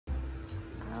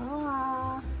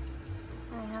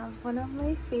one of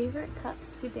my favorite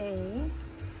cups today.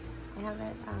 I have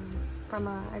it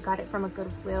I got it from a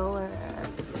Goodwill or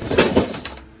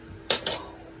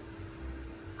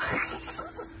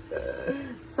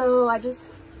so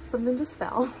something just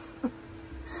fell.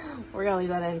 We're gonna leave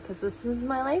that in because this is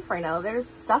my life right now. There's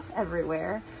stuff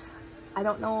everywhere. I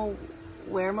don't know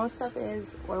where most stuff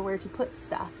is or where to put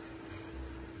stuff.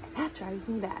 And that drives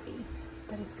me batty.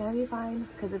 But it's gonna be fine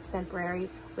because it's temporary.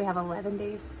 We have 11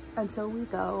 days until we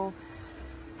go.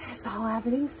 It's all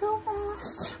happening so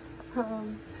fast.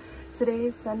 Today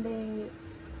is Sunday,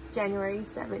 January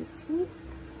 17th,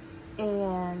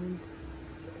 and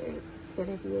it's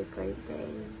gonna be a great day.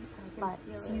 But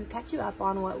to catch you up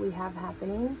on what we have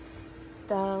happening,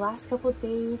 the last couple of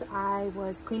days I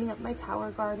was cleaning up my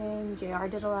tower garden. JR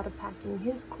did a lot of packing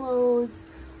his clothes,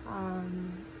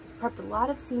 prepped a lot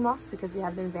of sea moss because we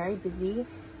have been very busy.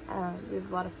 We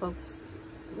have a lot of folks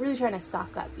really trying to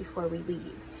stock up before we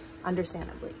leave,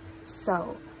 understandably.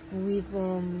 So we've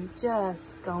been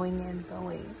just going and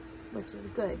going, which is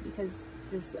good because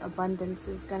this abundance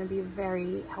is going to be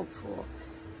very helpful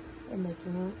in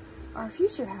making our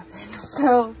future happen.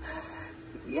 So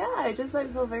yeah, I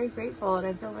feel very grateful and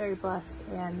I feel very blessed.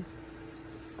 And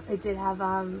I did have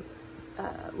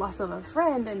loss of a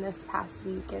friend in this past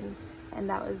week, and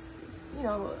that was, you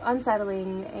know,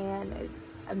 unsettling, and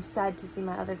I'm sad to see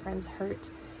my other friends hurt,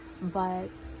 but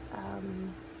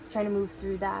trying to move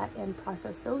through that and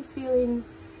process those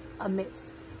feelings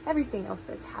amidst everything else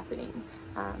that's happening,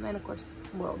 and of course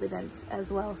world events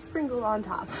as well sprinkled on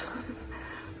top.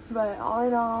 But all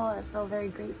in all, I feel very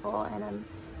grateful, and I'm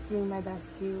doing my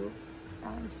best to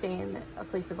stay in a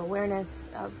place of awareness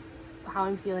of how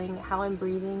I'm feeling, how I'm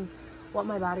breathing, what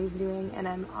my body's doing, and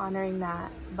I'm honoring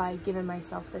that by giving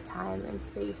myself the time and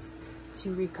space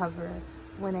to recover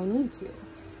when I need to.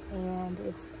 And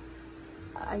if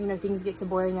you know, things get to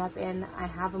boiling up and I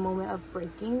have a moment of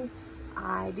breaking,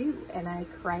 I do, and I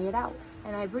cry it out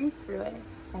and I breathe through it,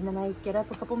 and then I get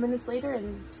up a couple minutes later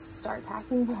and start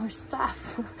packing more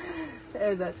stuff.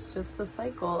 And that's just the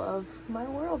cycle of my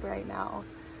world right now.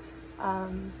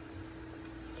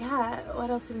 Yeah, what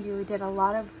else did we do? We did a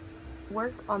lot of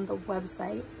work on the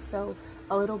website, so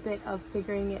a little bit of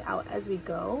figuring it out as we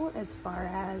go, as far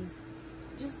as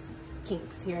just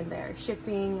kinks here and there,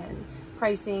 shipping and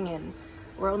pricing, and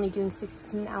we're only doing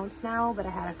 16 ounce now, but I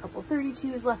had a couple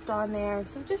 32s left on there,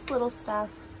 so just little stuff,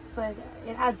 but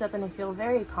it adds up and I feel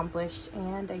very accomplished,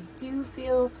 and I do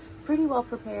feel pretty well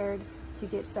prepared to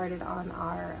get started on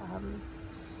our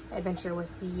adventure with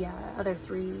the other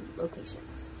 3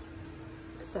 locations.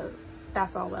 So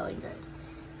that's all well and good,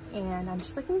 and I'm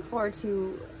just looking forward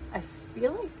to, I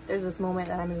feel like there's this moment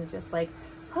that I'm gonna just like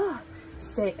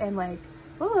sit and like,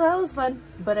 oh, that was fun,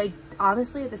 but I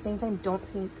honestly at the same time don't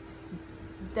think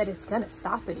that it's gonna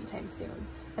stop anytime soon.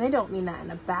 And I don't mean that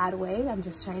in a bad way. I'm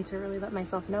just trying to really let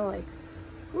myself know, like,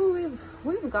 ooh,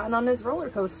 we've gotten on this roller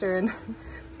coaster and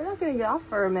we're not gonna get off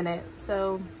for a minute.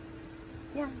 So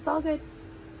yeah, it's all good.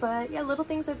 But yeah, little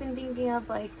things I've been thinking of,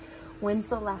 like, when's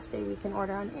the last day we can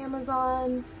order on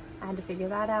Amazon? I had to figure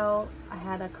that out. I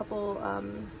had a couple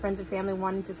friends and family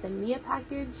wanting to send me a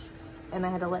package, and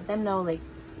I had to let them know, like,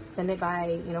 send it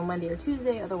by, you know, Monday or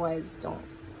Tuesday, otherwise don't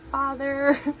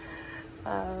bother.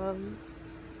 And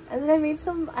then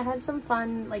I had some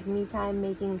fun, like, me time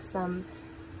making some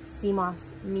sea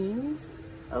moss memes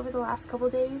over the last couple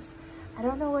days. I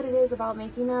don't know what it is about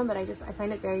making them, but I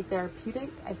find it very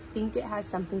therapeutic. I think it has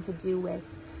something to do with,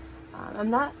 I'm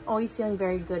not always feeling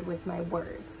very good with my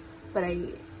words, but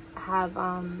I have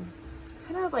kind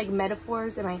of like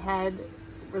metaphors in my head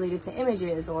related to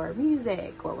images or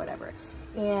music or whatever.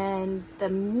 And the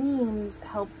memes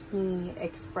helped me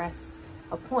express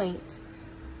a point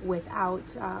without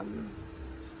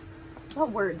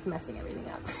words messing everything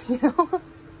up, you know?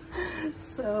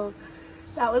 So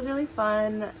that was really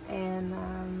fun.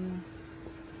 And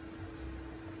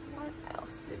what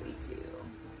else did we do?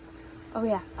 Oh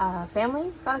yeah,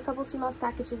 family got a couple sea moss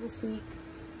packages this week.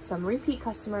 Some repeat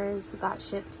customers got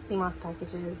shipped sea moss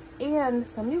packages, and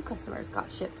some new customers got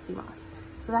shipped sea moss.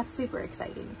 So that's super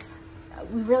exciting.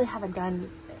 We really haven't done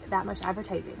that much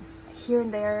advertising here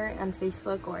and there on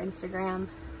Facebook or Instagram,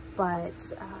 but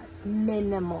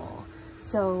minimal.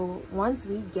 So once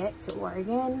we get to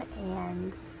Oregon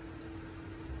and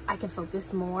I can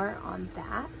focus more on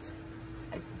that,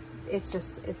 it's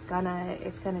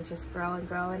gonna just grow and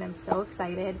grow, and I'm so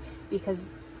excited because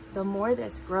the more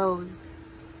this grows,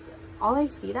 all I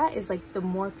see that is like the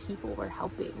more people we're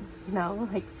helping, you know,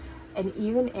 like, and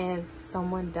even if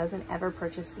someone doesn't ever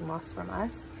purchase sea moss from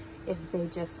us, if they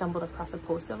just stumbled across a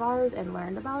post of ours and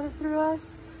learned about it through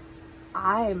us,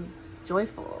 I'm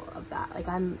joyful of that. Like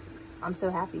I'm so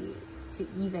happy to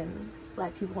even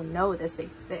let people know this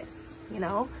exists, you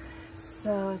know?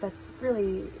 So that's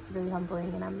really, really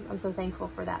humbling, and I'm so thankful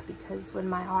for that, because when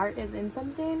my heart is in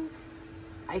something,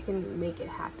 I can make it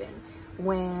happen.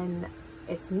 When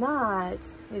it's not,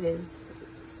 it is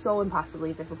so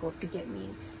impossibly difficult to get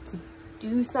me to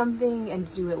do something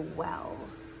and do it well.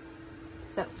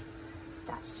 So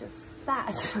that's just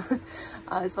that.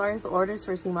 As far as orders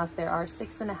for CMOS, there are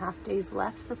 6.5 days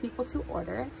left for people to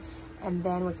order, and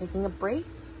then we're taking a break.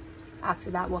 After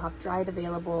that, we'll have dried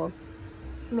available.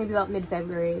 Maybe about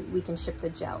mid-February, we can ship the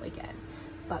gel again.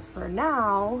 But for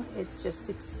now, it's just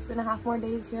 6.5 more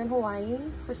days here in Hawaii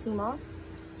for CMOS.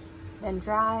 Then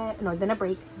dry, no, then a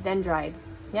break, then dried.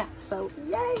 Yeah, so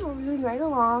yay, we're moving right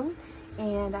along.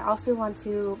 And I also want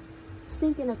to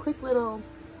sneak in a quick little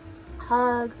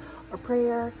hug or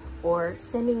prayer, or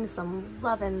sending some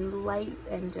love and light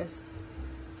and just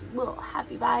little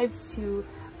happy vibes to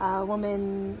a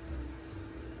woman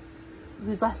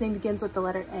whose last name begins with the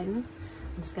letter N.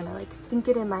 I'm just gonna like think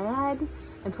it in my head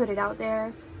and put it out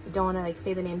there. I don't want to like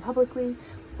say the name publicly,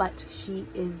 but she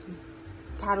is the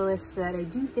catalyst that I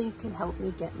do think can help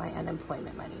me get my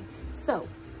unemployment money. So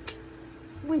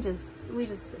we just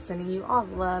sending you all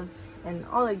the love and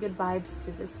all the good vibes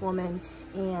to this woman,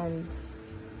 and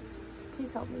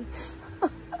please help me.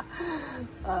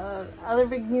 Other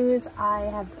big news, I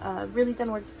have really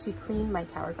done work to clean my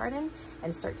tower garden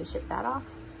and start to ship that off.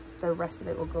 The rest of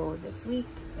it will go this week,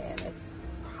 and it's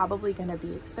probably gonna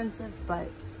be expensive, but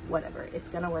whatever, it's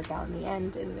gonna work out in the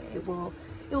end, and it will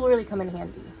really come in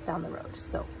handy down the road.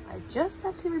 So I just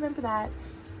have to remember that,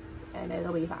 and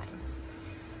it'll be fine.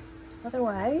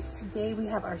 Otherwise, today we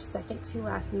have our second to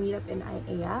last meetup in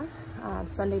IAEA.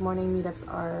 Sunday morning meetups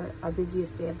are our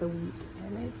busiest day of the week,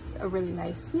 and it's a really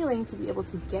nice feeling to be able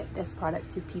to get this product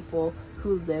to people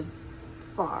who live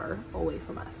far away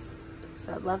from us.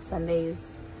 So I love Sundays.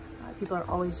 People are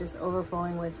always just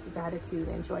overflowing with gratitude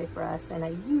and joy for us, and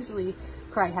I usually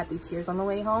cry happy tears on the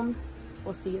way home.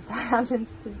 We'll see if that happens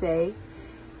today.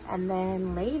 And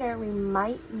then later we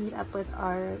might meet up with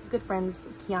our good friends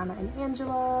Kiana and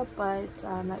Angela, but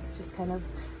that's just kind of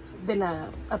been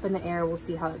up in the air. We'll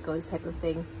see how it goes type of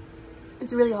thing.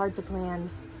 It's really hard to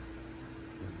plan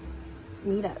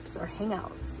meetups or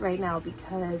hangouts right now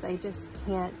because I just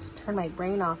can't turn my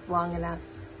brain off long enough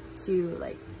to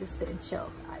like just sit and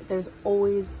chill. There's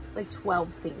always like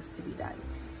 12 things to be done.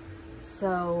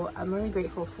 So I'm really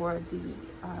grateful for the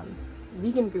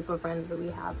vegan group of friends that we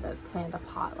have that planned a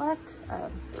potluck.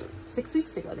 6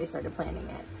 weeks ago they started planning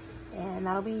it, and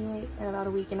that'll be in about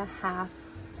a week and a half.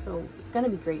 So it's gonna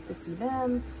be great to see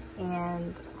them,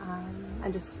 and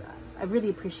I really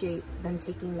appreciate them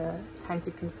taking the time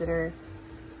to consider,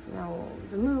 you know,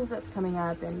 the move that's coming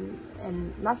up,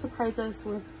 and not surprise us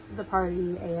with the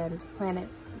party and plan it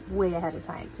way ahead of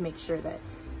time to make sure that,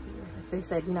 they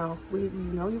said, you know,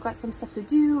 you've got some stuff to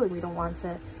do, and we don't want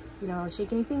to, you know,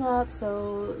 shake anything up,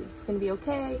 so it's gonna be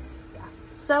okay. Yeah.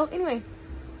 So anyway,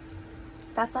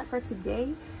 that's that for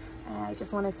today. I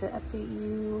just wanted to update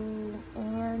you,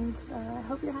 and I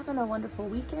hope you're having a wonderful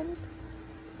weekend.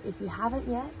 If you haven't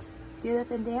yet, get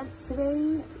up and dance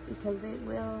today, because it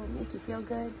will make you feel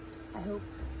good, I hope.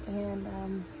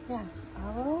 And yeah,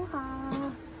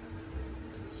 aloha.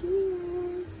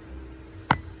 Cheers.